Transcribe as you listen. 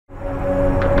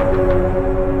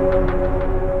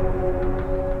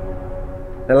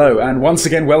Hello, and once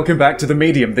again welcome back to The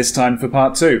Medium, this time for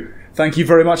part 2. Thank you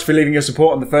very much for leaving your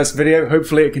support on the first video.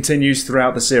 Hopefully it continues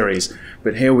throughout the series.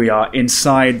 But here we are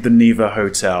inside the Niwa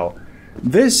Hotel.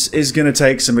 This is going to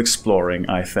take some exploring,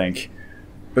 I think.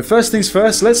 But first things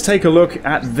first, let's take a look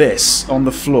at this on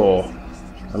the floor.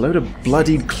 A load of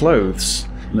bloodied clothes.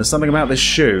 And there's something about this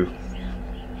shoe.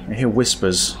 I hear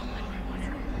whispers.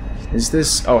 Is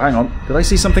this... Oh, hang on. Did I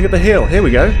see something at the heel? Here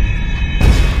we go.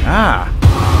 Ah!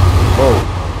 Whoa.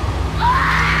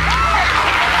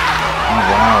 Oh,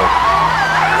 wow.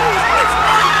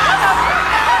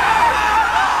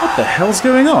 What the hell's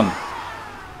going on?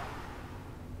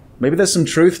 Maybe there's some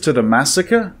truth to the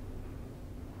massacre?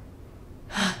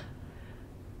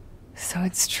 So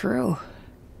it's true.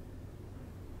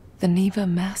 The Niwa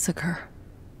massacre.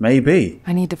 Maybe.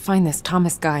 I need to find this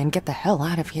Thomas guy and get the hell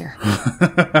out of here.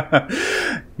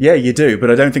 Yeah, you do,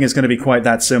 but I don't think it's going to be quite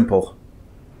that simple.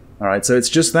 Alright, so it's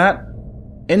just that?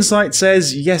 Insight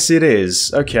says yes it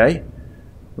is. Okay.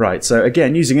 Right, so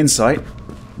again, using Insight.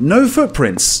 No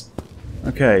footprints!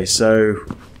 Okay, so...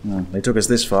 Well, they took us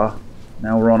this far.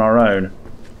 Now we're on our own.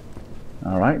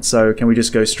 Alright, so can we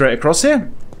just go straight across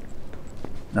here?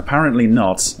 Apparently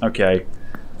not. Okay.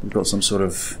 We've got some sort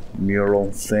of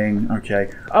mural thing.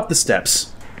 Okay. Up the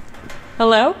steps.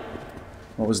 Hello?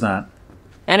 What was that?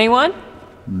 Anyone?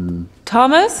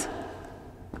 Thomas?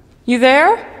 You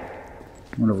there?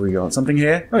 What have we got? Something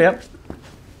here? Oh, yep.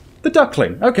 The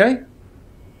duckling. Okay.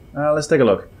 Let's take a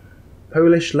look.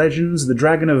 Polish legends, the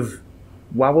dragon of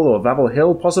Wawel or Wawel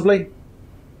Hill, possibly?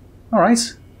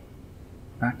 Alright.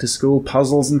 Back to school,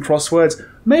 puzzles and crosswords.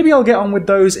 Maybe I'll get on with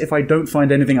those if I don't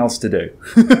find anything else to do.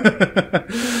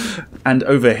 And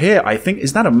over here, I think...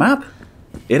 Is that a map?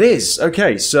 It is.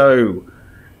 Okay, so...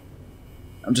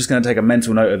 I'm just going to take a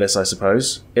mental note of this, I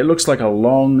suppose. It looks like a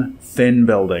long, thin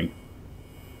building.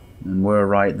 And we're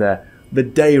right there. The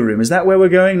day room. Is that where we're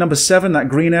going? Number 7, that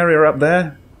green area up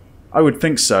there? I would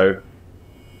think so.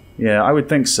 Yeah, I would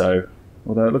think so.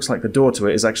 Although it looks like the door to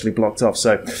it is actually blocked off,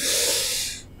 so...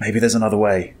 Maybe there's another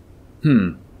way.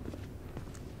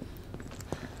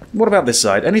 What about this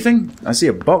side? Anything? I see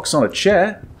a box on a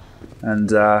chair.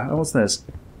 And, oh, what's this?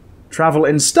 Travel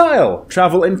in style!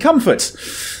 Travel in comfort!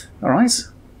 Alright.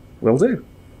 Will do.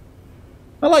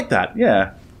 I like that,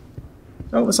 yeah.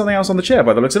 Oh, there's something else on the chair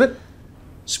by the looks of it.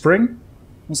 Spring?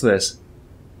 What's this?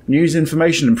 News,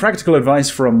 information, and practical advice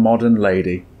for a modern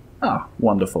lady. Ah,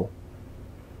 wonderful.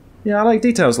 Yeah, I like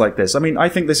details like this. I mean, I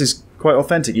think this is quite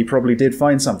authentic. You probably did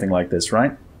find something like this,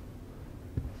 right?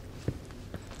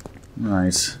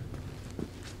 Right.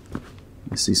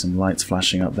 I see some lights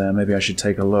flashing up there. Maybe I should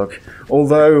take a look.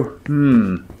 Although,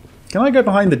 can I go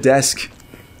behind the desk?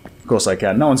 Of course I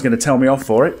can. No one's going to tell me off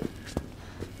for it.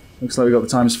 Looks like we got the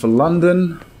times for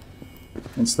London.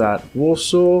 What's that?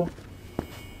 Warsaw?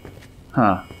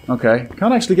 Huh. Okay.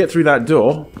 Can't actually get through that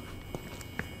door.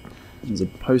 There's a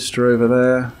poster over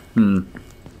there.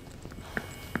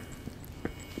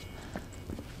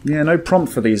 Yeah, no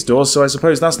prompt for these doors, so I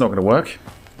suppose that's not going to work.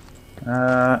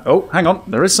 Oh, hang on.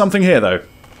 There is something here, though.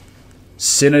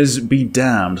 Sinners be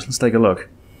damned. Let's take a look.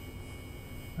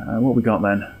 What we got,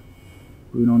 then?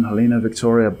 Brunon, Helena,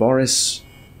 Victoria, Boris...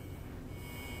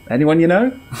 Anyone you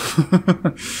know?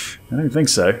 I don't think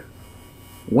so.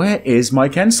 Where is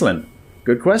Mike Henslin?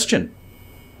 Good question.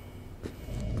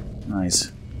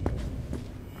 Nice.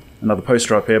 Another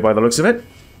poster up here by the looks of it.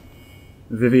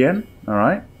 Vivienne.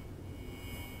 Alright.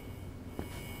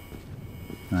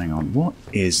 Hang on. What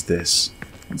is this?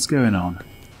 What's going on?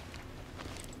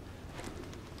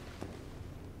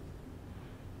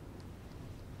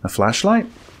 A flashlight?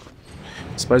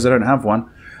 Suppose I don't have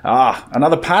one. Ah,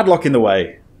 another padlock in the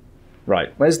way.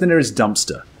 Right, where's the nearest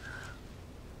dumpster?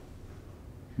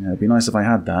 Yeah, it'd be nice if I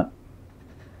had that.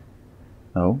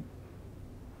 Oh.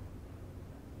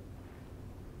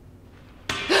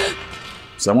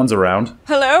 Someone's around.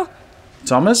 Hello?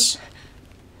 Thomas?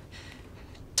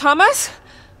 Thomas?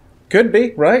 Could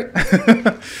be, right?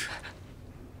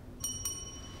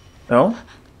 Oh?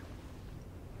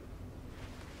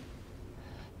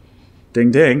 Ding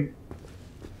ding.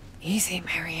 Easy,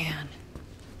 Marianne.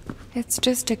 It's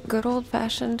just a good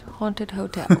old-fashioned haunted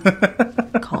hotel.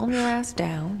 Calm your ass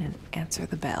down and answer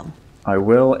the bell. I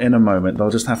will in a moment. They'll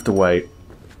just have to wait.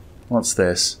 What's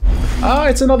this? Ah,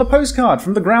 it's another postcard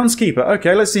from the groundskeeper.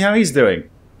 Okay, let's see how he's doing.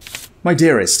 My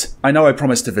dearest, I know I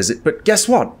promised to visit, but guess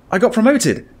what? I got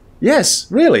promoted.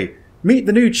 Yes, really. Meet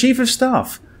the new Chief of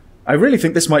Staff. I really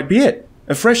think this might be it.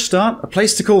 A fresh start, a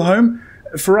place to call home.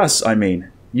 For us, I mean.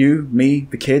 You, me,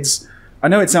 the kids. I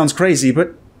know it sounds crazy,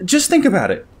 but just think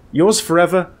about it. Yours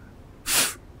forever.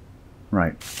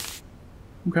 Right.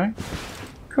 Okay.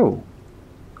 Cool.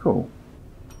 Cool.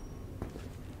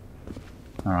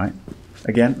 Alright.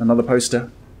 Again, another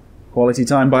poster. Quality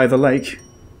time by the lake.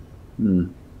 I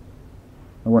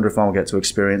wonder if I'll get to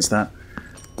experience that.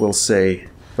 We'll see.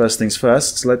 First things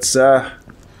first, let's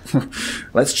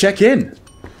let's check in.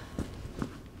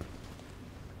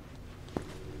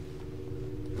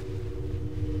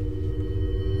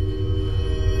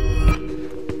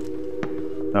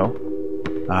 Oh.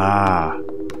 Ah,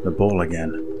 the ball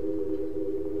again.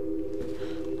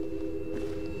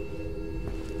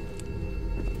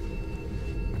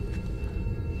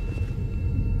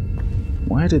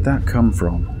 Where did that come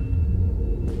from?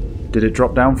 Did it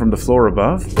drop down from the floor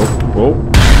above? Oh.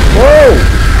 Whoa!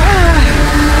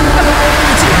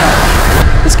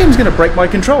 Whoa! This game's gonna break my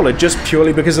controller just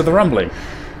purely because of the rumbling.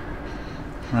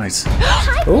 Right.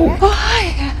 Oh!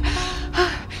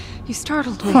 Hi! You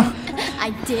startled me.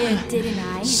 I did, didn't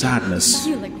I? Sadness.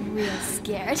 You look real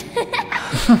scared.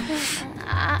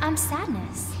 I'm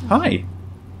Sadness. Hi.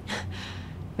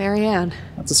 Marianne.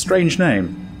 That's a strange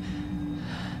name.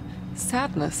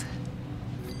 Sadness.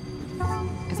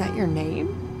 Is that your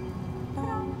name?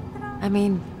 I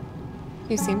mean,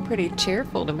 you seem pretty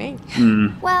cheerful to me.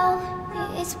 Well,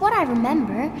 it's what I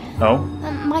remember. Oh?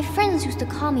 My friends used to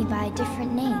call me by a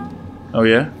different name. Oh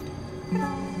yeah?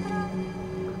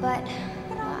 But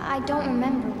I don't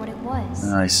remember what it was.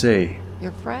 I see.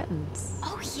 Your friends.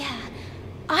 Oh yeah,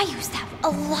 I used to have a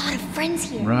lot of friends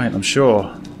here. Right, I'm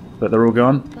sure. But they're all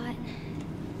gone? But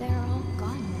they're all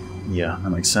gone now. Yeah, that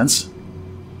makes sense.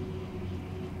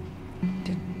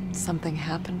 Did something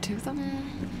happen to them?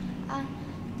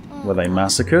 Were they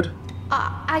massacred?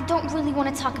 I don't really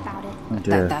want to talk about it. Oh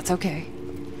dear. That's okay.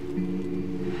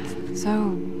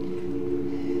 So,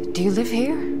 do you live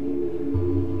here?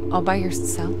 All by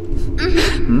yourself?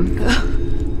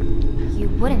 You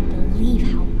wouldn't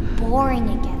believe how boring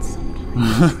it gets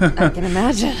sometimes. I can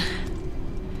imagine.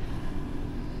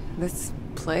 This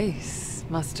place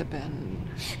must have been...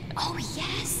 Oh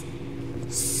yes,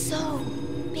 so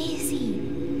busy.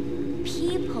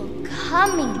 People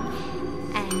coming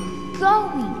and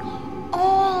going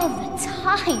all the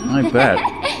time. I bet.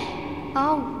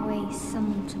 Always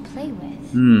someone to play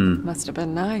with. Must have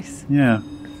been nice. Yeah.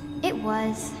 It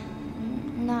was.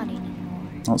 Not anymore.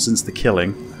 Not since the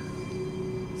killing.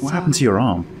 What happened to your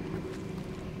arm?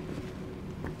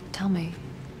 Tell me,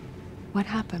 what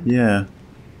happened? Yeah.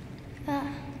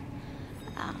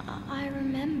 I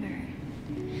remember.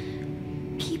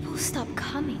 People stopped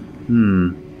coming.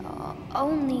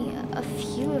 Only a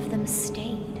few of them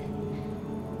stayed.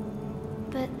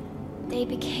 But they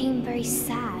became very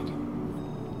sad.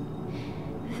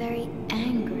 Very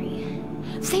angry.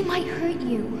 They might hurt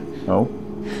you. Oh?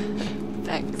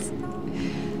 Thanks.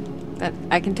 But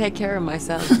I can take care of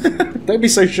myself. Don't be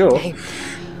so sure. Hey,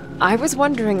 I was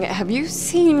wondering, have you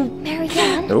seen...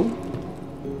 Marianne, Oh?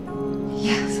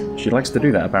 Yes. She likes to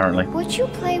do that, apparently. would you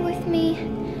play with me?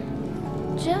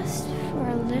 Just for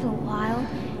a little while.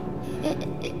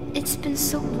 It's been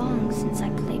so long since I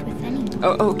played with anyone.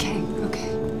 Oh, okay.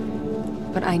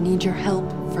 But I need your help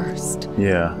first.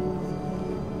 Yeah.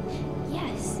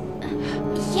 Yes.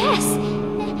 Yes!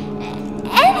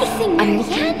 Anything, I'm Marianne!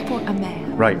 looking for a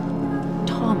man. Right.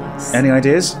 Thomas. Any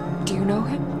ideas? Do you know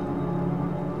him?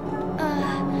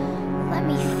 Let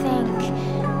me think.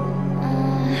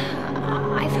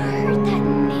 I've heard that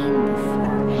name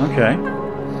before. Okay.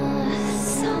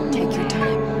 Take your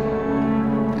time.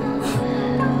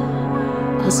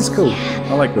 This is cool.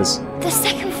 I like this. The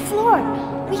second floor.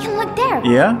 We can look there.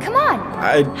 Yeah? Come on.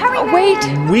 Hurry, wait.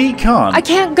 Marianne. We can't. I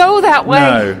can't go that way.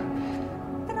 No.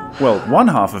 Well, one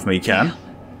half of me can.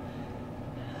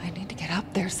 I need to get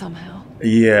up there somehow.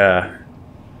 Yeah.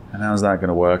 And how's that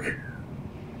gonna work?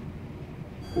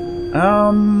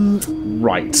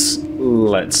 Right.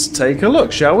 Let's take a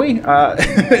look, shall we?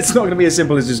 It's not gonna be as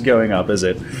simple as just going up, is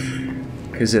it?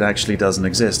 Because it actually doesn't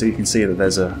exist. You can see that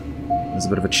there's a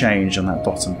bit of a change on that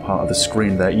bottom part of the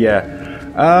screen there. Yeah.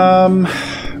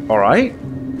 Alright.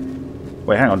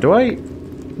 Wait, hang on. Do I...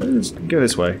 Let's go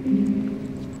this way.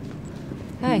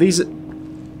 Hey, These are...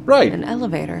 Right. an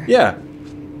elevator. Yeah.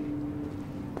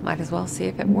 Might as well see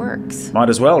if it works. Might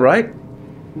as well, right?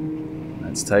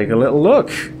 Let's take a little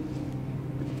look.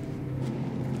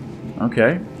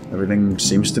 Okay. Everything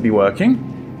seems to be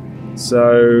working.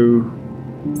 So...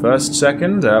 First,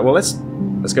 second... well, let's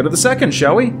go to the second,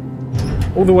 shall we?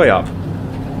 All the way up.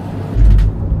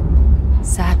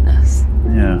 Sadness.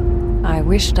 Yeah. I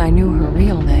wished I knew her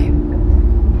real name.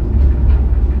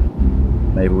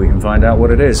 Maybe we can find out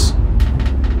what it is.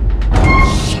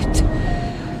 Shit.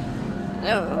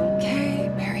 Okay,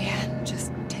 Marianne,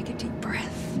 just take a deep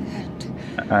breath and...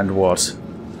 And what?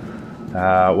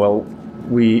 Well,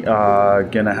 we are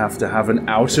gonna have to have an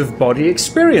out-of-body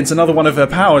experience. Another one of her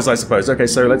powers, I suppose. Okay,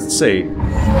 so let's see.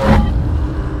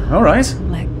 Alright.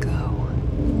 Let go.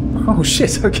 Oh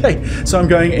shit, okay. So I'm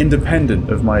going independent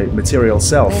of my material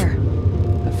self. There.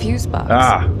 A fuse box.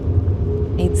 Ah.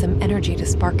 Need some energy to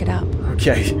spark it up.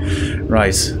 Okay.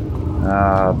 Right.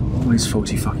 Always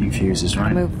faulty fucking fuses,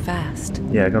 right? Gotta move fast.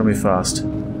 Yeah, gotta move fast.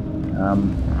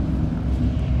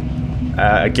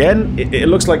 Again, it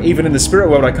looks like even in the spirit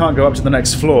world I can't go up to the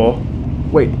next floor.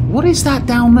 Wait, what is that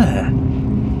down there?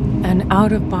 An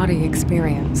out-of-body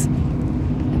experience.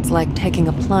 It's like taking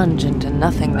a plunge into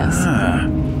nothingness. Ah.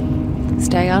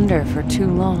 Stay under for too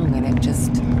long and it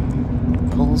just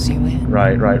pulls you in.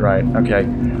 Right. Okay.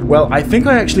 Well, I think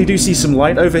I actually do see some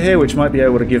light over here, which might be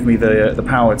able to give me the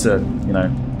power to, you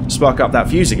know, spark up that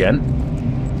fuse again.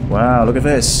 Wow, look at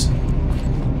this.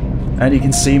 And you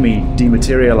can see me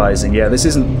dematerializing. Yeah, this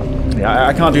isn't... Yeah,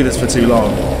 I can't do this for too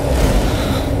long.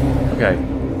 Okay.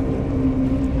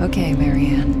 Okay,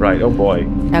 Marianne. Right, oh boy.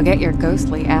 Now get your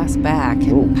ghostly ass back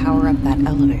and Ooh. power up that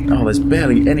elevator. Oh, there's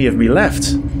barely any of me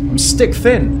left. I'm stick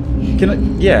thin. Can I...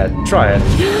 Yeah, try it.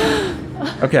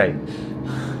 Okay.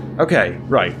 Okay,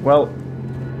 right. Well,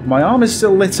 my arm is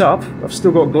still lit up. I've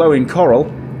still got glowing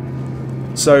coral.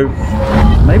 So,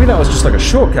 maybe that was just like a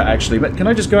shortcut, actually. But can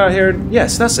I just go out here and...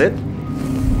 Yes, that's it.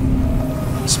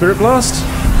 Spirit Blast?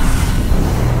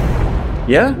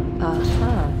 Yeah?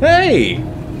 Uh-huh. Hey!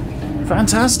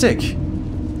 Fantastic!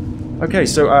 Okay,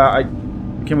 so,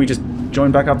 can we just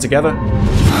join back up together?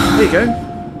 There you go.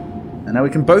 And now we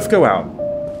can both go out.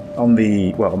 On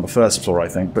the... Well, on the first floor, I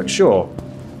think, but sure.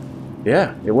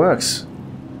 Yeah, it works.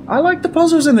 I like the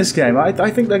puzzles in this game. I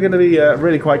think they're going to be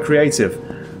really quite creative.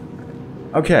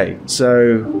 Okay,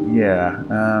 so, yeah,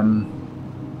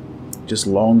 just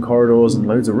long corridors and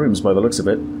loads of rooms by the looks of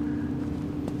it.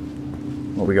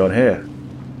 What we got here?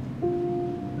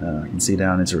 I can see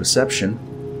down into reception.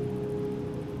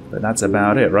 But that's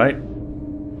about it, right?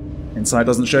 Inside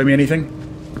doesn't show me anything?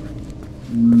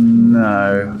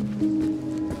 No.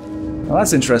 Well,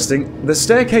 that's interesting. The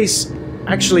staircase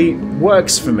actually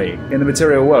works for me in the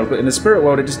material world, but in the spirit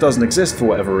world it just doesn't exist for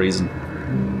whatever reason.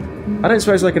 I don't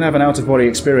suppose I can have an out-of-body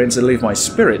experience and leave my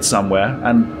spirit somewhere,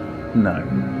 and...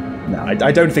 No,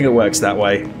 I don't think it works that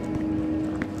way.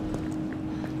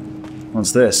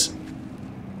 What's this?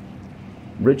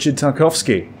 Richard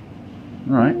Tarkovsky.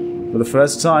 Alright, for the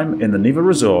first time in the Niwa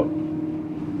Resort.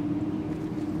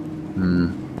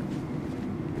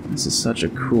 This is such a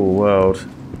cool world.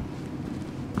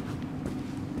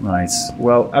 Right,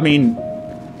 well, I mean,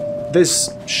 this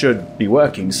should be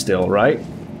working still, right?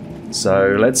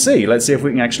 So, let's see if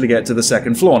we can actually get to the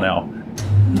second floor now.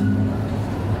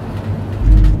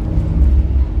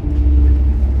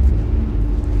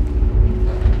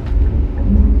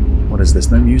 What is this,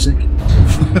 no music?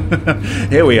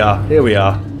 Here we are.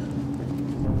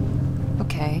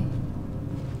 Okay.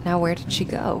 Now where did she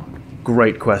go?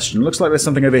 Great question. Looks like there's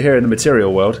something over here in the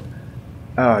material world.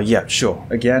 Yeah, sure.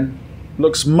 Again,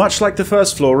 looks much like the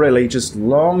first floor, really. Just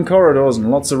long corridors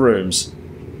and lots of rooms.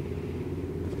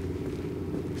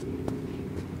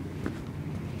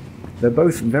 They're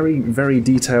both very, very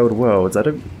detailed worlds. I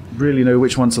don't really know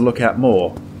which one to look at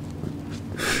more.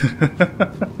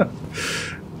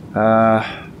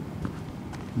 I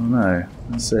don't know.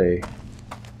 Let's see.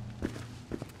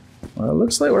 Well, it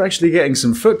looks like we're actually getting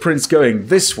some footprints going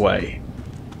this way.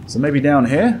 So maybe down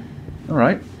here?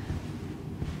 Alright.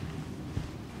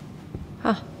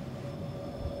 Huh.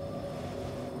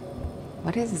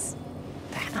 What is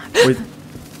that?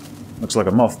 Looks like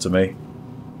a moth to me.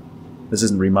 This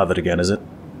isn't remothered again, is it?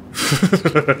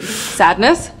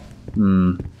 Sadness?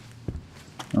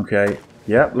 Okay.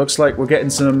 Yeah, looks like we're getting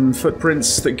some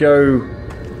footprints that go...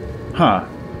 Huh.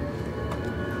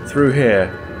 Through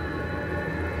here.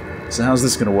 So how's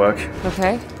this gonna work?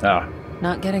 Okay. Ah.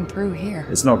 Not getting through here.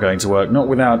 It's not going to work. Not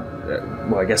without,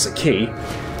 well, I guess a key.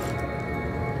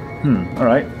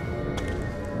 Alright.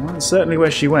 Well, that's certainly where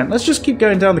she went. Let's just keep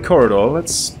going down the corridor.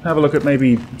 Let's have a look at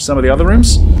maybe some of the other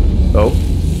rooms. Oh.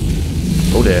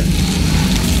 Oh dear.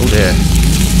 Oh dear.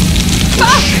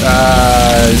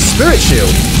 Spirit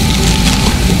shield.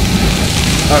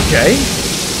 Okay.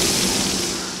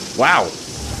 Wow.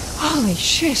 Holy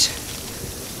shit.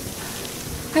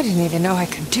 I didn't even know I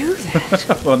could do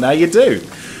that. Well, now you do.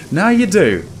 Now you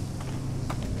do.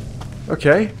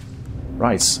 Okay.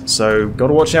 Right, so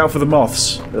gotta watch out for the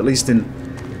moths, at least in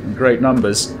great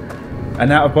numbers.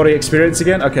 An out-of-body experience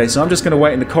again? Okay, so I'm just gonna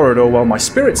wait in the corridor while my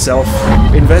spirit self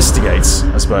investigates,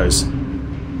 I suppose.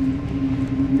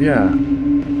 Yeah.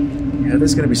 Yeah,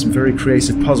 there's gonna be some very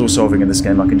creative puzzle solving in this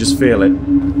game, I can just feel it.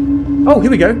 Oh,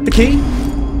 here we go. The key.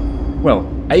 Well,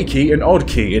 a key, an odd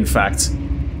key, in fact.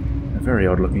 A very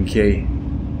odd-looking key.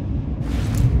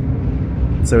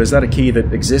 So is that a key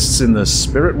that exists in the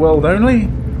spirit world only?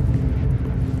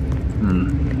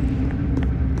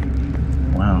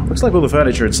 Wow. Looks like all the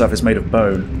furniture and stuff is made of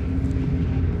bone.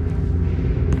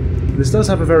 This does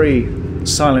have a very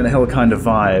Silent Hill kind of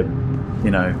vibe, you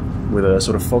know, with a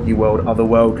sort of foggy world,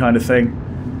 otherworld kind of thing.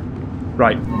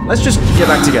 Right, let's just get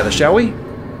back together, shall we?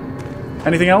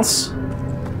 Anything else?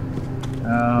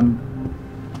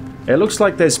 It looks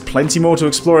like there's plenty more to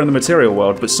explore in the material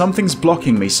world, but something's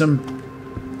blocking me. Some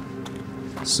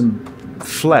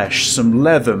flesh, some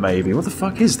leather maybe. What the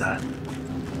fuck is that?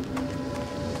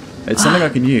 It's something I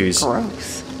can use.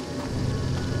 Gross.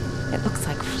 It looks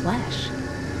like flesh.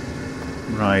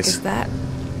 Right. Is that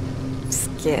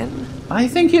skin? I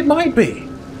think it might be.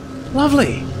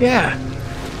 Lovely, yeah.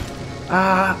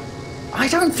 I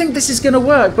don't think this is gonna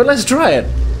work, but let's try it.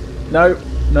 No,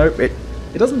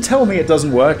 it doesn't tell me it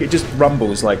doesn't work, it just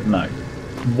rumbles like, no.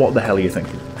 What the hell are you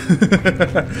thinking?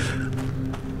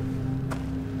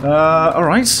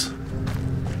 Alright.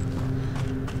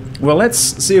 Well, let's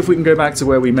see if we can go back to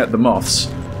where we met the moths,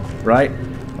 right?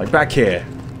 Like back here.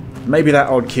 Maybe that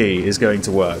odd key is going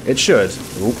to work. It should.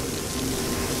 Oop.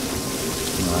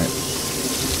 Right.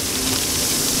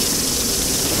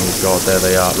 Oh god, there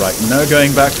they are. Right, no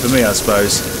going back for me, I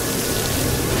suppose.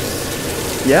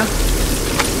 Yeah?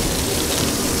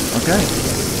 Okay.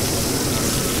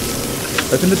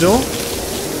 Open the door,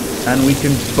 and we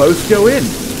can both go in.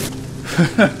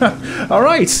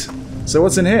 Alright, so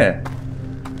what's in here?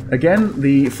 Again,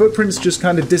 the footprints just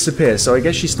kind of disappear, so I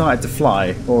guess she started to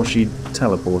fly, or she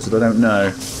teleported, I don't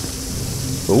know.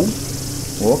 Oh,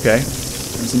 okay.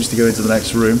 It seems to go into the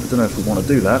next room. I don't know if we want to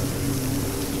do that.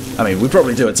 I mean, we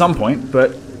probably do at some point,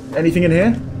 but anything in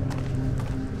here?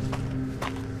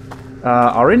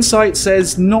 Our insight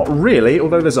says not really,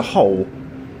 although there's a hole.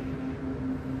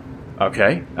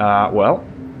 Okay, well,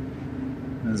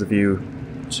 there's a view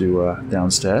to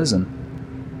downstairs and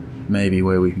maybe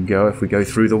where we can go if we go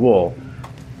through the wall.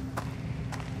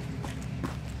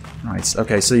 Right,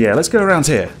 okay, so yeah, let's go around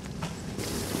here.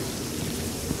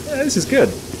 Yeah, this is good.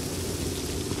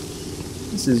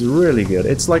 This is really good.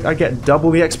 It's like I get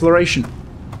double the exploration.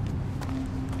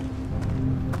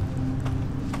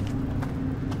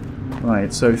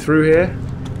 Right, so through here.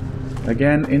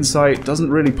 Again, insight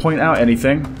doesn't really point out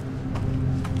anything.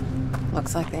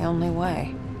 Looks like the only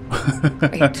way.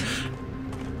 Wait.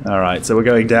 Alright, so we're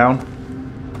going down.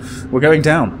 We're going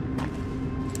down.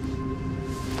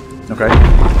 Okay.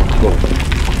 Whoa.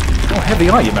 How heavy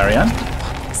are you, Marianne?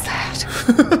 What is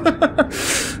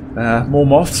that? More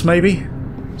moths, maybe?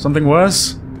 Something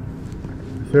worse?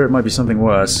 I fear it might be something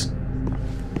worse.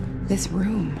 This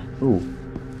room. Ooh.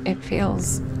 It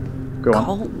feels Go on.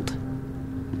 cold.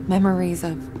 Memories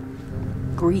of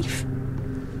grief,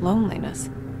 loneliness.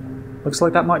 Looks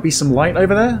like that might be some light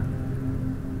over there?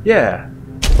 Yeah.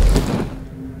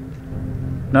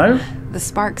 No? The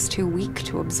spark's too weak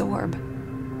to absorb.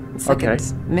 It's like Okay.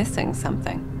 it's missing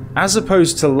something. As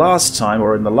opposed to last time,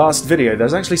 or in the last video,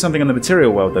 there's actually something in the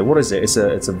material world though. What is it? It's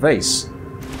a vase.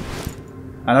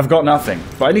 And I've got nothing.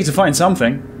 But I need to find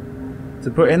something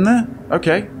to put in there?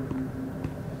 Okay.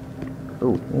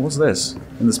 Oh, what's this?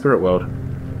 In the spirit world.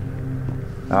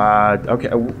 Okay,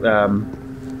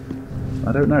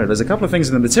 I don't know. There's a couple of things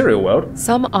in the material world.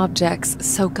 Some objects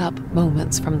soak up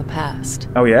moments from the past.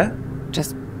 Oh yeah?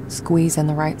 Just squeeze in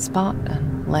the right spot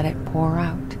and let it pour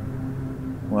out.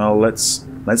 Well, let's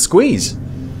squeeze.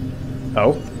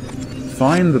 Oh.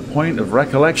 Find the point of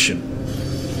recollection.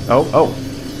 Oh,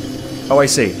 I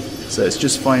see. So it's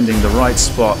just finding the right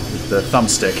spot with the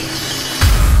thumbstick.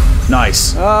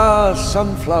 Nice. Ah,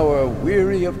 sunflower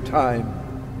weary of time.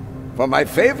 For my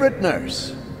favorite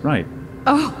nurse. Right.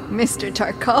 Oh, Mr.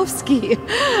 Tarkovsky,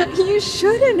 you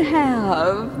shouldn't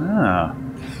have. Ah.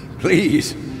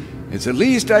 Please, it's the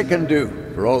least I can do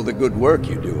for all the good work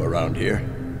you do around here.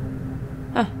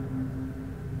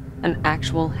 An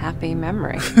actual happy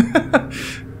memory.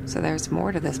 So there's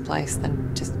more to this place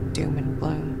than just doom and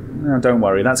gloom. No, don't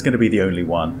worry. That's going to be the only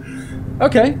one.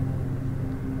 Okay.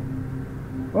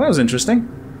 Well, that was interesting.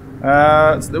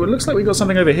 It looks like we got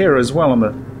something over here as well on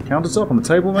the countertop, on the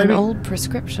table maybe? An old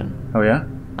prescription. Oh yeah?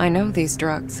 I know these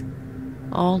drugs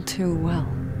all too well.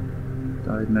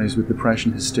 Diagnosed with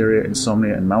depression, hysteria,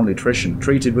 insomnia, and malnutrition.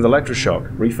 Treated with electroshock.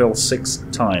 Refill 6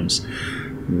 times.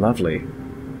 Lovely.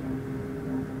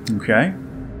 Okay.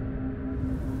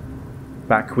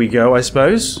 Back we go, I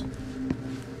suppose.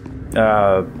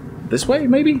 This way,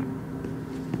 maybe?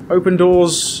 Open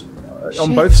doors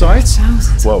on both sides?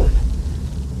 Thousands. Whoa.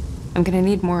 I'm gonna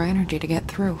need more energy to get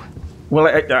through. Well,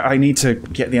 I need to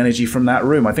get the energy from that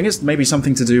room. I think it's maybe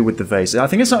something to do with the vase. I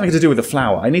think it's something to do with the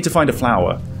flower. I need to find a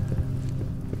flower.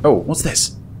 Oh, what's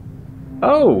this?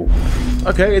 Oh,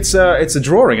 okay, it's a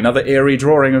drawing, another eerie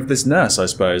drawing of this nurse, I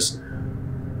suppose.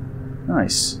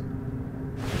 Nice.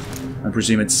 I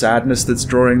presume it's sadness that's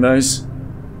drawing those.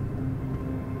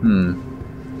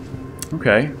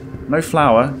 Okay, no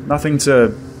flower, nothing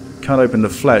to cut open the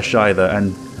flesh either,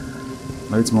 and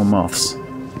loads more moths.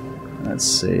 Let's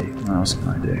see, what else can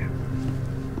I do?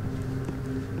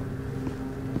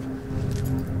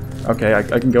 Okay,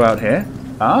 I can go out here.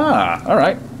 Ah,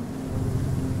 alright.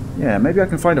 Yeah, maybe I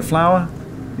can find a flower.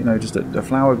 You know, just a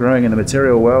flower growing in the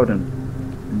material world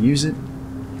and use it.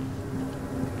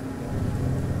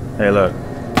 Hey, look.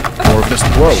 More of this.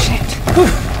 Whoa! Shit!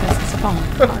 This is falling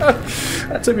apart.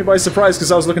 That took me by surprise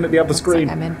because I was looking at the other screen.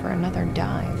 Like I'm in for another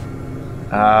dive.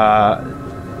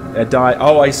 A dive.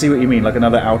 Oh, I see what you mean. Like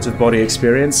another out-of-body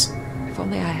experience. If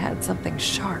only I had something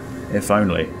sharp. If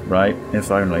only, right? If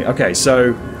only. Okay,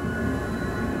 so...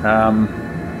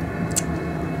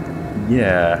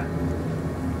 yeah.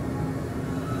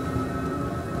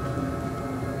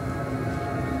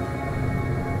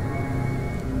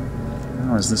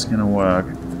 How is this gonna work?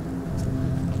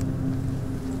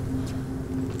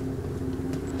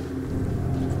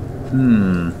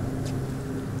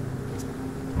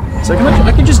 So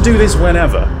I can just do this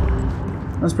whenever.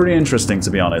 That's pretty interesting, to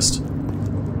be honest.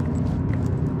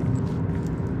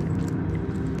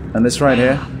 And this right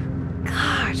here?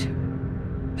 God,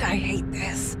 I hate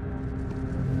this.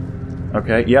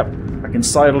 Okay, yep. I can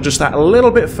sidle just that a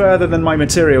little bit further than my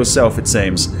material self, it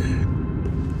seems.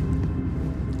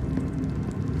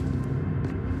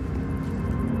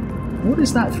 What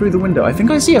is that through the window? I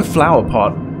think I see a flower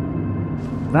pot.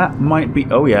 That might be...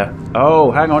 oh, yeah.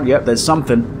 Oh, hang on. Yep, there's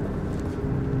something.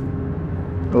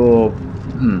 Or...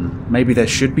 maybe there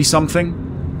should be something?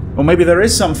 Or maybe there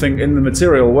is something in the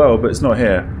material world, but it's not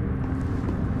here.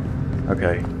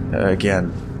 Okay.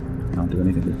 Again. Can't do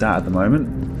anything with that at the moment.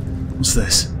 What's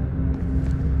this?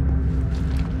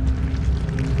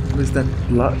 What is that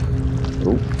blood?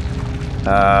 Oh.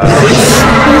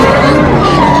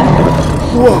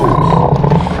 Whoa!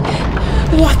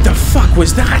 What the fuck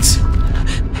was that?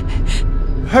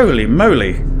 Holy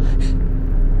moly.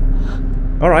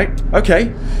 Alright,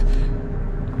 okay.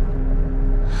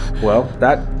 Well,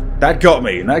 that got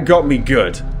me, and that got me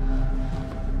good.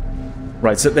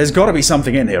 Right, so there's got to be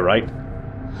something in here, right?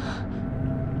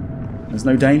 There's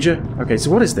no danger? Okay, so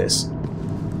what is this?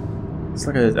 It's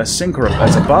like a sink or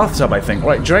it's a bathtub, I think.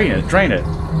 Right, drain it, drain it.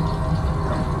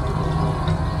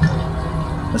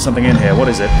 There's something in here, what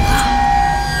is it?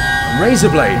 A razor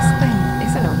blade! This thing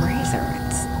isn't a razor,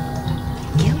 it's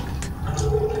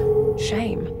guilt.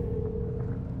 Shame.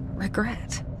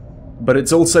 Regret. But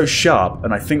it's also sharp,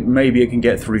 and I think maybe it can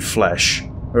get through flesh.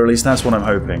 Or at least that's what I'm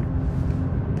hoping.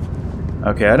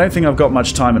 Okay, I don't think I've got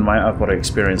much time in my out-of-body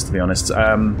experience, to be honest.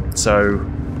 So...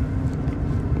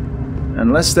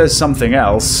 unless there's something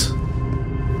else...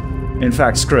 in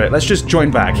fact, screw it. Let's just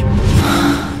join back.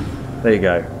 There you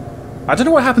go. I don't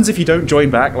know what happens if you don't join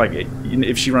back. Like,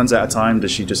 if she runs out of time, does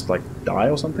she just, like, die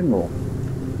or something? Or...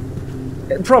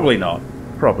 probably not.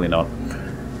 Probably not.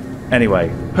 Anyway,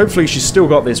 hopefully she's still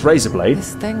got this razor blade.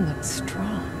 This thing looks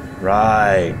strong.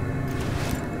 Right.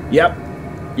 Yep.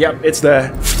 Yep, it's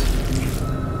there.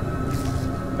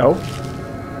 Oh.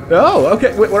 Oh,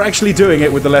 okay. We're actually doing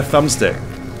it with the left thumbstick.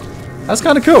 That's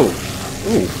kind of cool.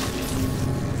 Ooh.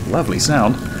 Lovely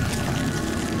sound.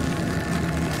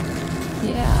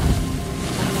 Yeah.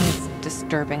 That was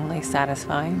disturbingly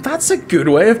satisfying. That's a good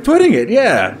way of putting it,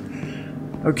 yeah.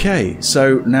 Okay,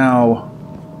 so now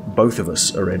both of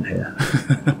us are in here.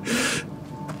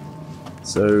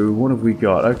 So, what have we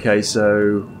got? Okay,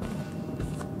 so...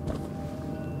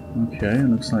 okay, it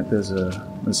looks like there's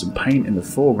some paint in the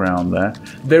foreground there.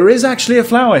 There is actually a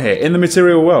flower here in the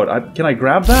material world. Can I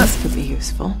grab that? This could be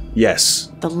useful. Yes.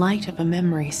 The light of a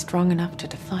memory strong enough to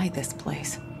defy this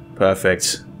place.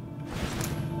 Perfect.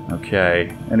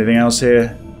 Okay. Anything else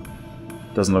here?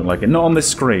 Doesn't look like it. Not on this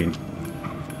screen.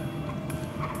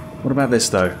 What about this,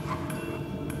 though?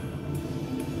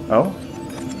 Oh?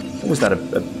 What was that?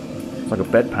 Like a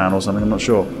bedpan or something? I'm not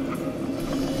sure.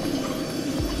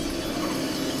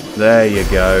 There you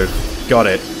go. Got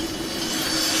it.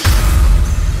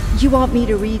 You want me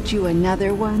to read you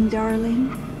another one,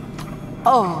 darling?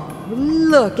 Oh,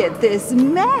 look at this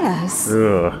mess.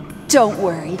 Ugh. Don't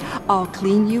worry, I'll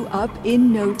clean you up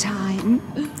in no time.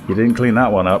 You didn't clean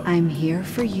that one up. I'm here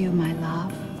for you, my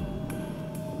love.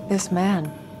 This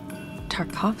man,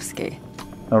 Tarkovsky.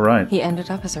 All right. He ended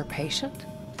up as her patient?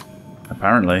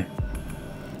 Apparently.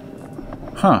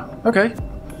 Huh, okay.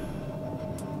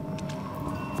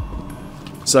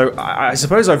 So, I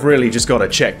suppose I've really just got to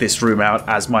check this room out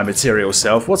as my material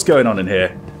self. What's going on in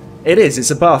here?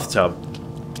 It's a bathtub.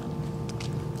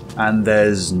 And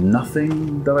there's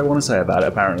nothing that I want to say about it,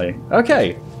 apparently.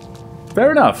 Okay.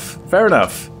 Fair enough. Fair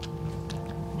enough.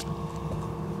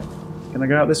 Can I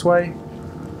go out this way?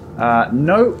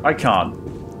 No, I can't.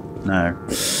 No.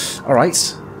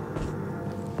 Alright.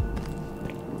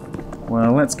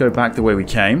 Well, let's go back the way we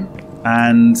came.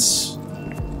 And...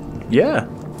 yeah.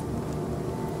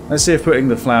 Let's see if putting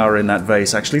the flower in that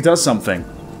vase actually does something.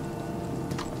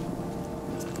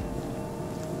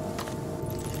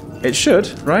 It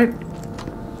should, right?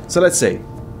 So let's see.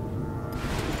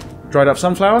 Dried up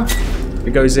sunflower.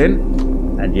 It goes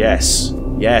in. And yes.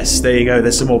 Yes, there you go.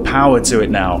 There's some more power to it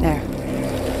now. There.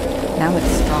 Now it's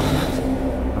strong enough.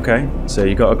 Okay, so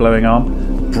you got a glowing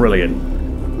arm. Brilliant.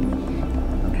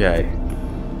 Okay.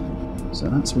 So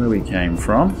that's where we came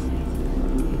from.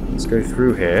 Let's go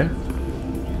through here.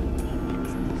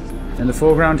 In the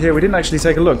foreground here, we didn't actually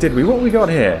take a look, did we? What have we got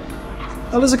here?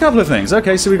 Oh, there's a couple of things.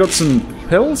 Okay, so we got some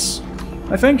pills,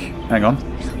 I think. Hang on.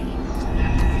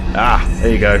 Ah,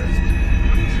 there you go.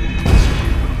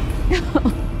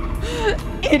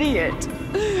 Idiot!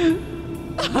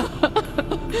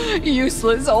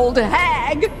 Useless old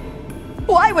hag!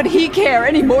 Why would he care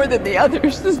any more than the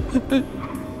others?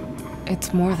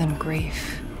 It's more than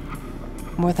grief.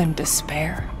 More than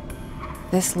despair.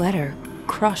 This letter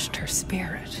crushed her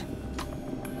spirit.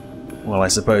 Well, I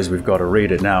suppose we've got to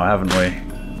read it now, haven't we?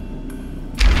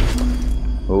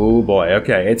 Oh boy,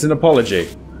 okay, it's an apology.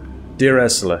 Dear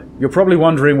Ursula, you're probably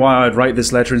wondering why I'd write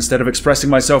this letter instead of expressing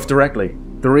myself directly.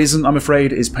 The reason, I'm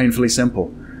afraid, is painfully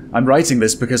simple. I'm writing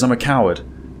this because I'm a coward.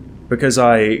 Because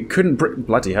I couldn't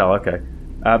bloody hell, okay.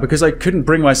 Because I couldn't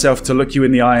bring myself to look you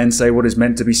in the eye and say what is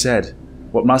meant to be said.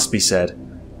 What must be said.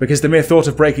 Because the mere thought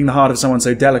of breaking the heart of someone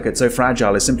so delicate, so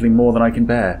fragile, is simply more than I can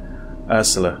bear.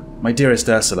 Ursula, my dearest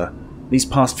Ursula, these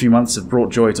past few months have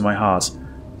brought joy to my heart.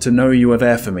 To know you are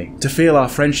there for me. To feel our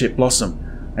friendship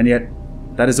blossom. And yet,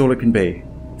 that is all it can be.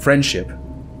 Friendship.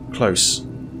 Close.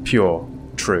 Pure.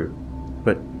 True.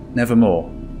 But never more.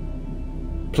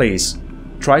 Please,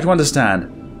 try to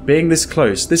understand. Being this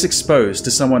close, this exposed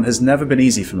to someone has never been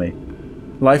easy for me.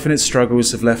 Life and its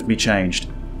struggles have left me changed.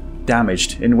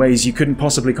 Damaged in ways you couldn't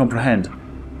possibly comprehend.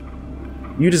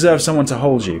 You deserve someone to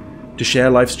hold you. To share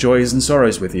life's joys and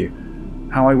sorrows with you.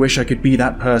 How I wish I could be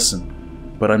that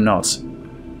person. But I'm not.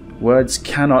 Words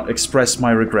cannot express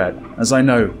my regret, as I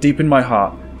know, deep in my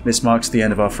heart, this marks the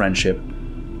end of our friendship.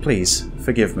 Please,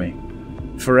 forgive me.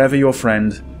 Forever your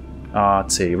friend,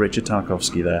 R.T. Richard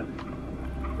Tarkovsky there.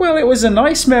 Well, it was a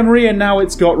nice memory, and now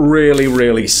it's got really,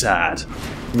 really sad.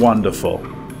 Wonderful.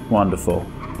 Wonderful.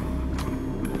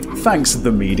 Thanks,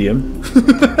 the medium.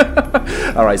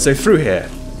 Alright, so through here.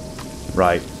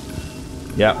 Right.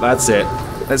 Yeah, that's it.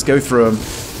 Let's go through them.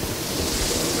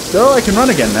 Oh, I can run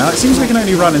again now. It seems we can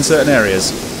only run in certain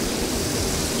areas.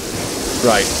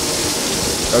 Right.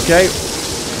 Okay.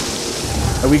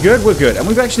 Are we good? We're good. And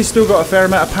we've actually still got a fair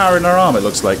amount of power in our arm, it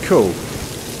looks like. Cool.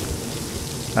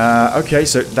 Okay,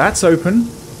 so that's open.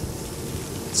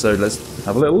 So let's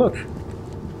have a little look.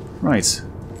 Right.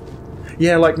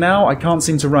 Yeah, like now, I can't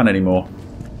seem to run anymore.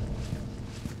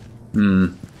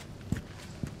 Nothing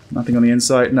on the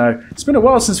inside? No. It's been a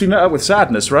while since we met up with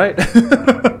Sadness, right?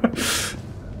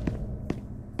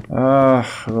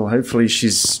 Well, hopefully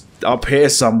she's up here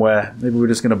somewhere. Maybe we're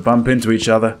just going to bump into each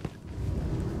other.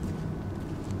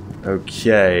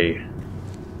 Okay.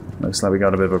 Looks like we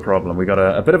got a bit of a problem. We got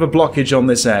a bit of a blockage on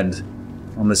this end.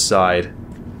 On this side.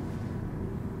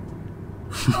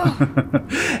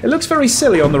 It looks very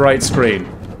silly on the right screen.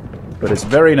 But it's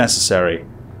very necessary.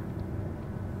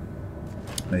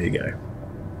 There you go.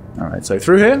 Alright, so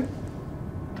through here.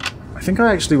 I think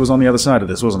I actually was on the other side of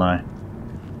this, wasn't I?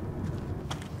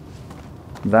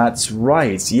 That's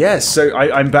right. Yes, so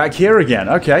I'm back here again.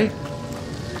 Okay.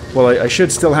 Well, I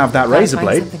should still have that razor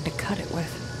blade. Something to cut it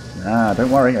with. Ah,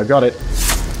 don't worry. I got it.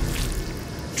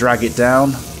 Drag it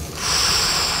down.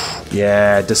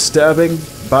 Yeah, disturbing,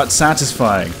 but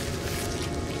satisfying.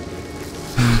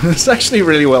 It's actually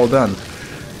really well done.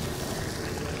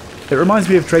 It reminds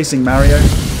me of tracing Mario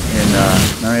in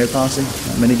Mario Party,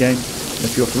 that minigame,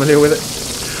 if you're familiar with it.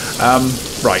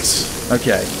 Right.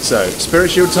 Okay, so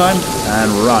Spirit Shield time,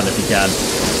 and run if you can.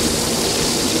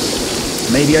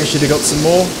 Maybe I should have got some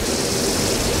more.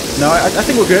 No, I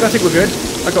think we're good. I think we're good.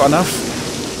 I got enough.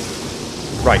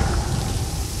 Right.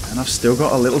 And I've still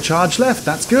got a little charge left.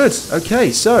 That's good.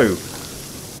 Okay, so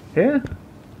here.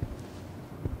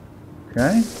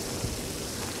 Okay.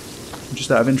 Just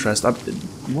out of interest,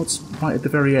 what's right at the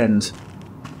very end?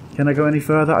 Can I go any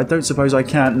further? I don't suppose I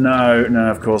can. No,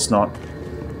 of course not.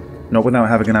 Not without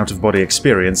having an out-of-body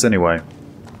experience, anyway.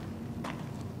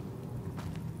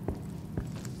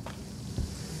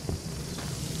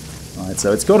 Alright,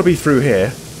 so it's got to be through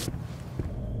here.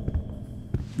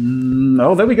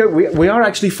 Oh, there we go. We are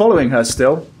actually following her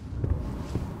still.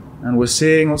 And we're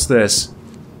seeing... what's this?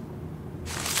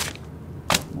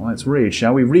 Well, let's read,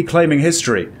 shall we? Reclaiming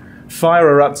history. Fire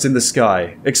erupts in the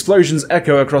sky. Explosions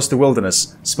echo across the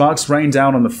wilderness. Sparks rain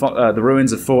down on the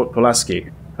ruins of Fort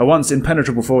Pulaski, a once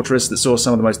impenetrable fortress that saw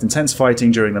some of the most intense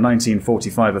fighting during the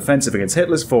 1945 offensive against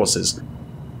Hitler's forces.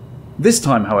 This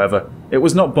time, however, it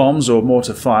was not bombs or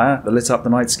mortar fire that lit up the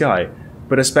night sky,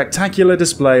 but a spectacular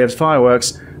display of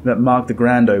fireworks that marked the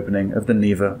grand opening of the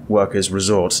Niwa Workers'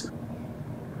 Resort.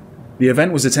 The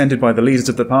event was attended by the leaders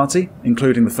of the party,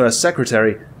 including the first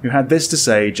secretary, who had this to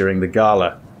say during the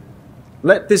gala.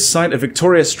 Let this site of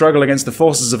victorious struggle against the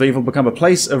forces of evil become a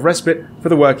place of respite for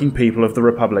the working people of the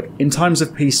Republic in times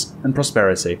of peace and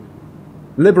prosperity.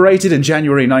 Liberated in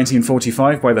January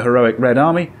 1945 by the heroic Red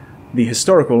Army, the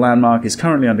historical landmark is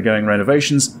currently undergoing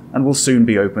renovations and will soon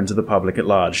be open to the public at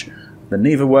large. The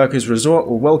Niwa Workers' Resort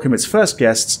will welcome its first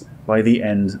guests by the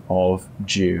end of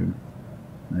June.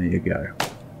 There you go.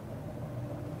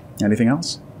 Anything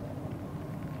else?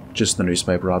 Just the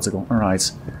newspaper article.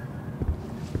 Alright.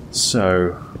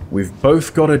 So, we've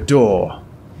both got a door.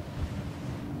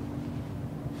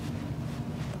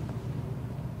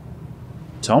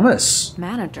 Thomas!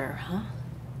 Manager, huh?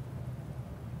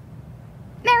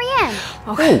 Marianne!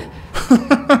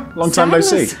 Oh! Long time no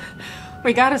see.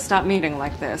 We gotta stop meeting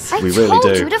like this. We really I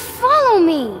told do. you to follow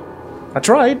me! I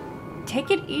tried.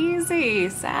 Take it easy,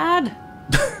 Sad.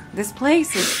 This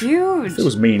place is huge. It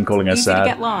was mean calling her Easy sad. to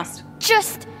get lost.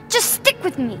 Just stick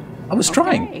with me. I was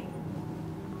trying. Okay.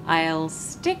 I'll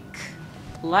stick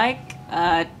like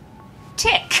a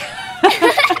tick.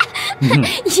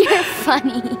 You're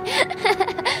funny.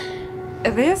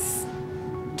 This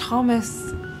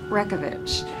Thomas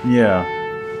Reikowski. Yeah.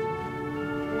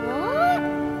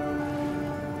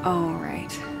 What? Oh,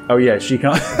 right. Oh yeah, she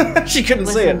can't. She couldn't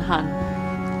see Listen, it. hun.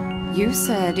 You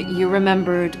said you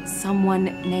remembered someone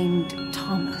named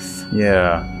Thomas.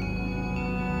 Yeah.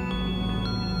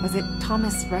 Was it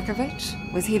Thomas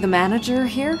Reikowski? Was he the manager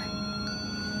here?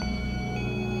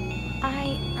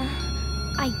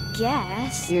 I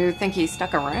guess. You think he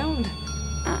stuck around?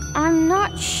 I'm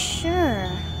not sure.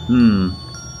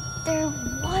 There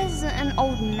was an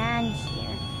old man here.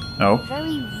 Oh.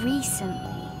 Very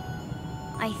recently.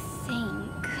 I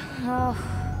think. Oh.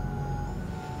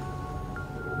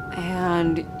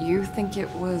 And you think it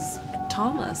was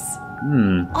Thomas?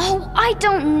 Oh, I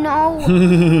don't know.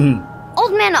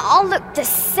 Old men all look the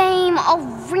same, all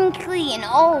wrinkly and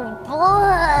old.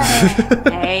 Blah.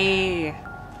 Hey,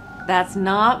 that's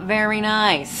not very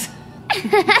nice.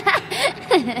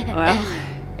 Well,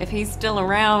 if he's still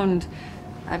around,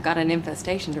 I've got an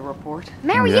infestation to report.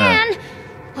 Marianne!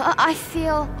 I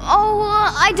feel...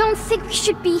 I don't think we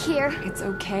should be here. It's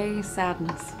okay,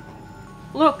 Sadness.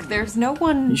 Look, there's no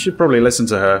one You should probably listen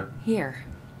to her. here.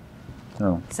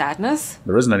 Oh, Sadness?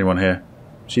 there isn't anyone here.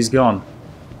 She's gone.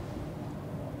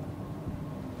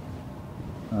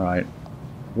 Alright.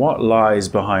 What lies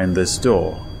behind this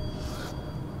door?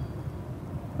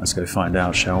 Let's go find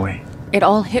out, shall we? It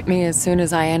all hit me as soon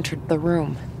as I entered the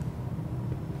room.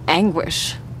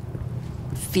 Anguish.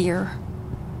 Fear.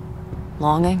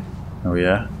 Longing. Oh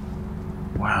yeah?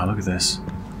 Wow, look at this.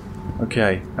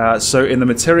 Okay, so in the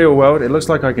material world, it looks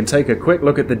like I can take a quick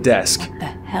look at the desk. What the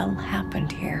hell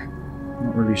happened here?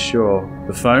 Not really sure.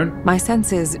 The phone? My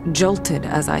senses jolted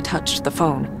as I touched the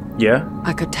phone. Yeah?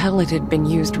 I could tell it had been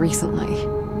used recently.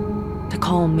 To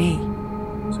call me.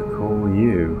 To call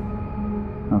you.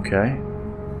 Okay.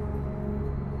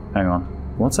 Hang on.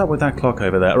 What's up with that clock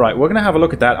over there? Right, we're gonna have a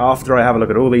look at that after I have a look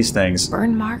at all these things.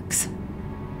 Burn marks.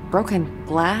 Broken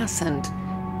glass and...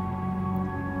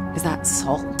 Is that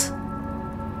salt?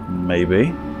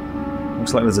 Maybe.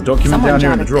 Looks like there's a document Someone down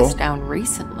here in the jotted drawer. this down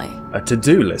recently. A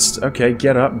to-do list. Okay,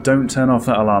 get up, don't turn off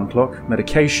that alarm clock.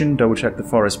 Medication, double check the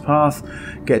forest path.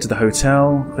 Get to the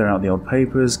hotel, clear out the old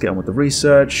papers, get on with the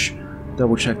research.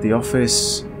 Double check the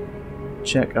office.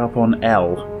 Check up on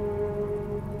L.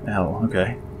 L,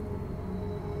 okay.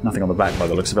 Nothing on the back by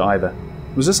the looks of it either.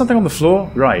 Was there something on the floor?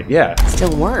 Right, yeah.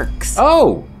 Still works.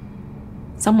 Oh!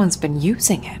 Someone's been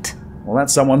using it. Well, that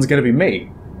someone's gonna be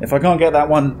me. If I can't get that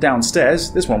one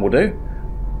downstairs, this one will do.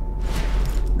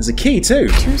 There's a key, too.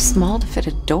 Too small to fit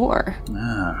a door.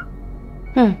 Ah.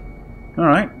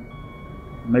 Alright.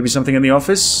 Maybe something in the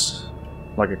office?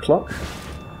 Like a clock?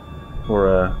 Or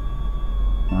a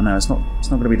Oh no, it's not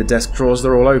going to be the desk drawers.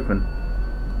 They're all open.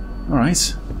 All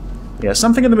right. Yeah,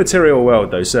 something in the material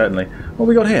world, though, certainly. What have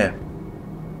we got here?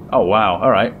 Oh wow.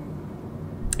 All right.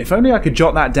 If only I could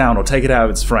jot that down or take it out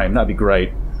of its frame. That'd be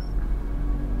great.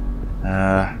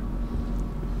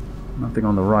 Nothing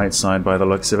on the right side by the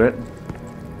looks of it.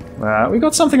 We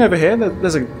got something over here.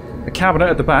 There's a cabinet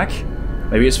at the back.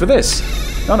 Maybe it's for this.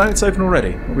 Oh no, it's open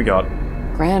already. What we got?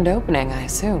 Grand opening, I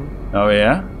assume. Oh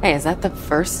yeah? Hey, is that the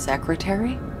first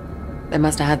secretary? They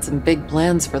must have had some big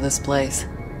plans for this place.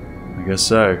 I guess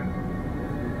so.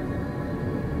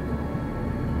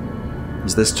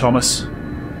 Is this Thomas?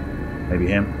 Maybe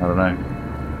him? I don't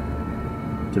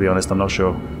know. To be honest, I'm not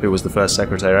sure who was the first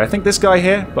secretary. I think this guy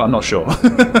here, but I'm not sure.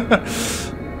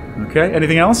 Okay,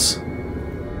 anything else?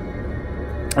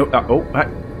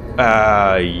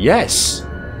 Yes.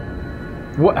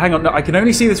 What? Hang on, no, I can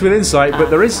only see this with insight, but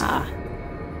there is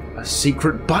a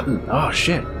secret button. Oh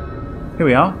shit! Here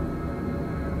we are.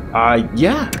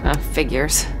 Yeah.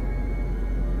 Figures.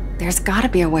 There's got to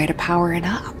be a way to power it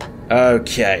up.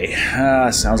 Okay.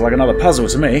 Sounds like another puzzle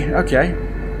to me. Okay.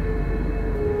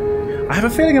 I have a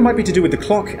feeling it might be to do with the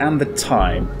clock and the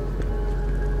time.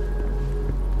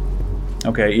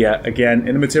 Okay, yeah, again,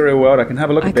 in the material world, I can have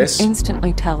a look at this. I could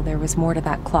instantly tell there was more to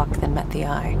that clock than met the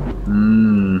eye.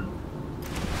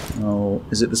 Oh,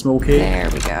 is it the small key? There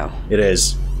we go. It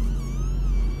is.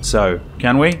 So,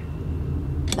 can we?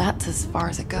 That's as far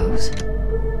as it goes.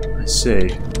 I see.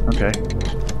 Okay.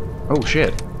 Oh,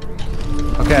 shit.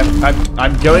 Okay,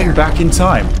 I'm going back in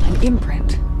time. An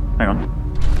imprint. Hang on.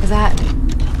 Is that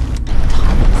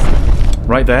Thomas?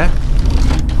 Right there?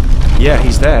 Yeah,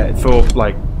 he's there for,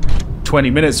 like, 20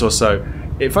 minutes or so.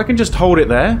 If I can just hold it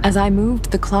there. As I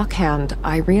moved the clock hand,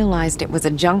 I realized it was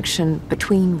a junction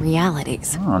between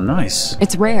realities. Oh, nice.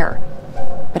 It's rare,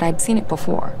 but I'd seen it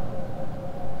before.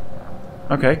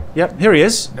 Okay, yep, here he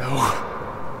is.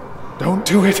 No. Don't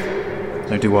do it.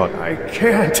 Don't do what? I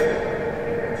can't.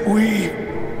 We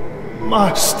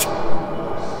must.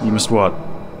 You must what?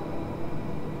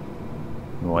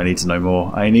 Oh, I need to know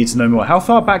more. I need to know more. How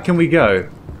far back can we go?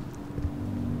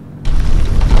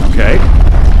 Okay.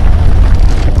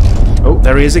 Oh,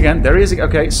 there he is again. There he is again.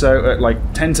 Okay, so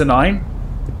like 10 to 9.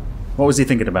 What was he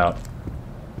thinking about?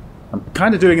 I'm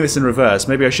kind of doing this in reverse.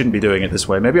 Maybe I shouldn't be doing it this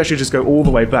way. Maybe I should just go all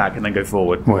the way back and then go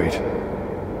forward. Wait.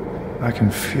 I can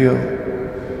feel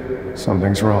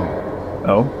something's wrong.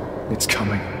 Oh? It's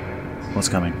coming. What's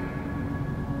coming?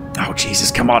 Oh,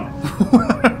 Jesus, come on.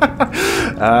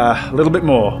 A little bit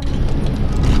more.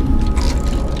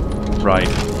 Right.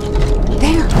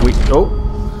 There! Oh.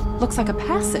 Looks like a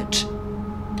passage.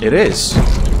 It is.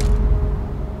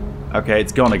 Okay,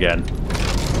 it's gone again.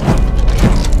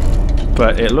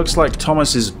 But it looks like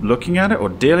Thomas is looking at it or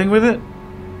dealing with it.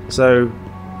 So,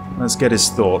 let's get his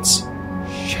thoughts.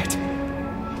 Shit.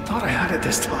 Thought I had it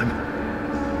this time.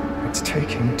 It's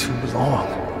taking too long.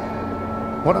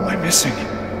 What am I missing?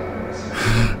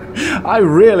 I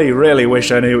really, really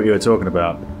wish I knew what you were talking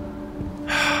about.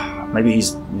 Maybe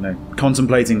he's, you know,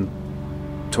 contemplating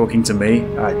talking to me.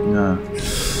 No.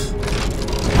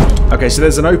 Okay, so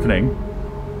there's an opening.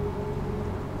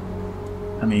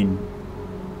 I mean,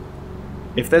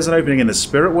 if there's an opening in the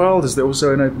spirit world, is there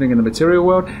also an opening in the material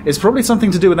world? It's probably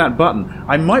something to do with that button.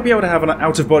 I might be able to have an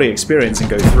out-of-body experience and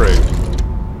go through.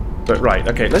 But right,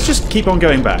 okay, let's just keep on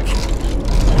going back.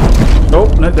 Oh,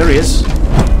 no, there he is.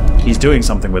 He's doing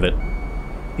something with it.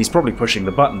 He's probably pushing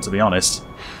the button, to be honest.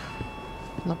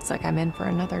 Looks like I'm in for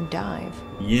another dive.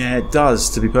 Yeah, it does,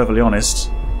 to be perfectly honest.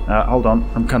 Hold on,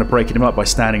 I'm kind of breaking him up by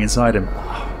standing inside him.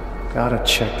 Gotta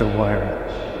check the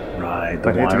wiring. Right, the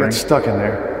I'd hate to wiring. get stuck in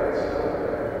there.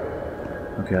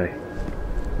 Okay.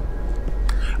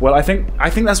 Well, I think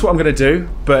that's what I'm going to do,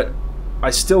 but I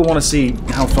still want to see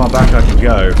how far back I can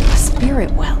go. A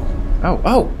spirit well.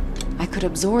 Oh! I could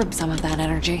absorb some of that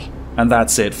energy. And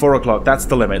that's it, 4 o'clock, that's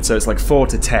the limit, so it's like 4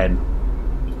 to 10.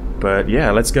 But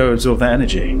yeah, let's go absorb that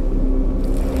energy.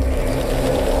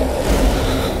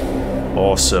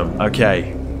 Awesome,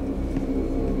 okay.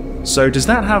 So does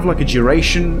that have like a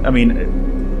duration? I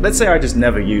mean, let's say I just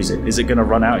never use it. Is it going to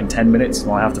run out in 10 minutes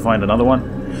and I have to find another one?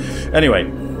 Anyway,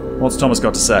 what's Thomas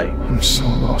got to say? I'm so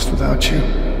lost without you.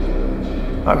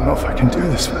 I don't know if I can do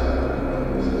this.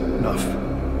 Enough.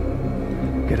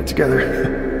 Get it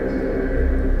together.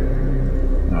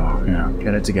 Oh, yeah,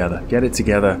 get it together. Get it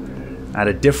together at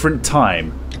a different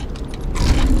time.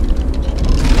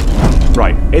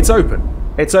 Right, it's open.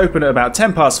 It's open at about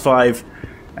 10 past 5,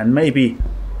 and maybe...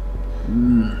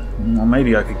 well,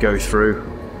 maybe I could go through.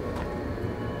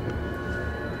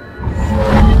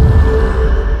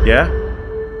 Yeah?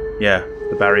 Yeah,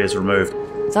 the barrier's removed.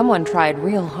 Someone tried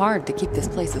real hard to keep this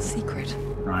place a secret.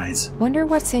 Right. Wonder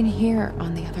what's in here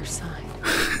on the other side.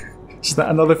 Is that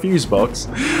another fuse box?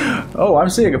 Oh, I'm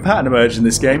seeing a pattern emerge in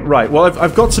this game. Right, well,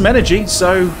 I've got some energy,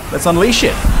 so let's unleash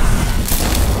it.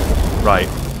 Right.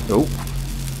 Oh.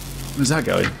 Where's that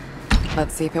going?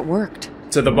 Let's see if it worked.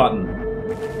 To the button.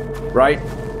 Right?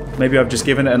 Maybe I've just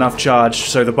given it enough charge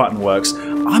so the button works.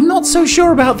 I'm not so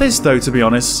sure about this, though, to be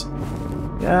honest.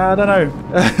 Yeah, I don't know.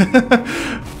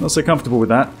 Not so comfortable with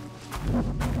that.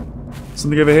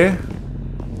 Something over here?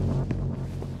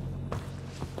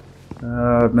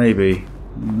 Maybe.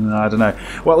 I don't know.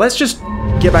 Well, let's just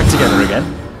get back together again.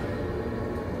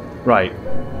 Right.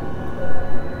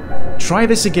 Try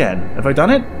this again. Have I done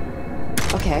it?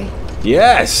 Okay,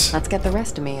 Yes! let's get the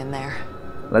rest of me in there.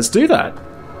 Let's do that.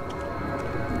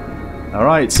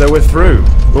 Alright, so we're through.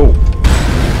 Oh.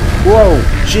 Whoa,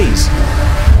 jeez.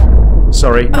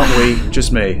 Sorry, not we,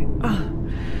 just me.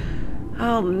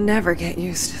 I'll never get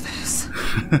used to this.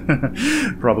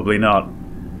 Probably not.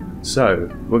 So,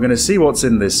 we're going to see what's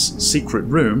in this secret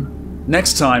room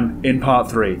next time in part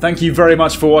 3. Thank you very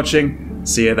much for watching.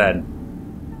 See you then.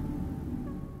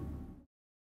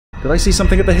 Did I see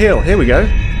something at the hill? Here we go.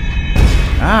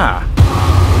 Ah.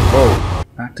 Oh.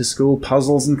 Back to school,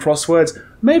 puzzles and crosswords.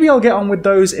 Maybe I'll get on with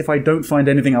those if I don't find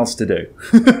anything else to do.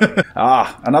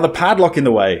 Ah, another padlock in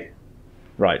the way.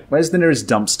 Right, where's the nearest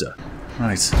dumpster?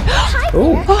 Right.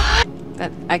 Oh.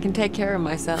 But I can take care of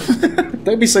myself.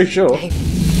 Don't be so sure.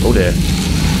 Oh dear.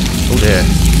 Oh dear.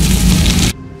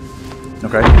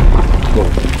 Okay. Whoa.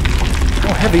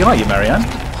 How heavy are you, Marianne?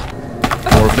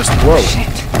 More of this. Whoa. Shit.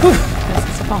 This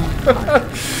is falling apart.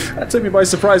 That took me by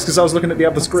surprise because I was looking at the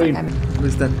other screen. What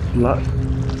is that blood?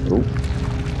 Oh.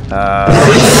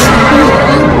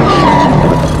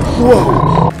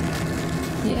 Whoa.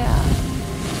 Yeah.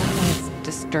 That was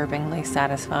disturbingly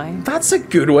satisfying. That's a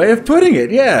good way of putting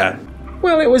it, yeah.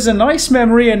 Well, it was a nice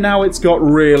memory and now it's got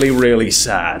really, really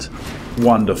sad.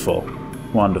 Wonderful.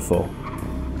 Wonderful.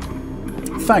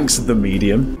 Thanks, the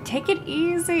medium. Take it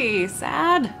easy,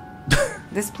 sad.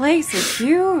 This place is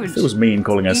huge. It was mean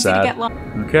calling her Easy to sad. get lost.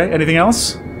 Okay, anything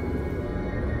else?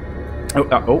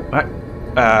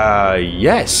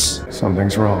 Yes.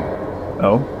 Something's wrong.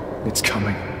 Oh, It's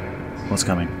coming. what's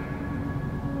coming?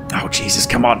 Oh, Jesus,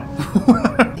 come on.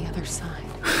 The other side.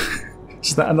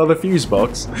 Is that another fuse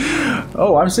box?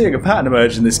 Oh, I'm seeing a pattern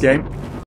emerge in this game.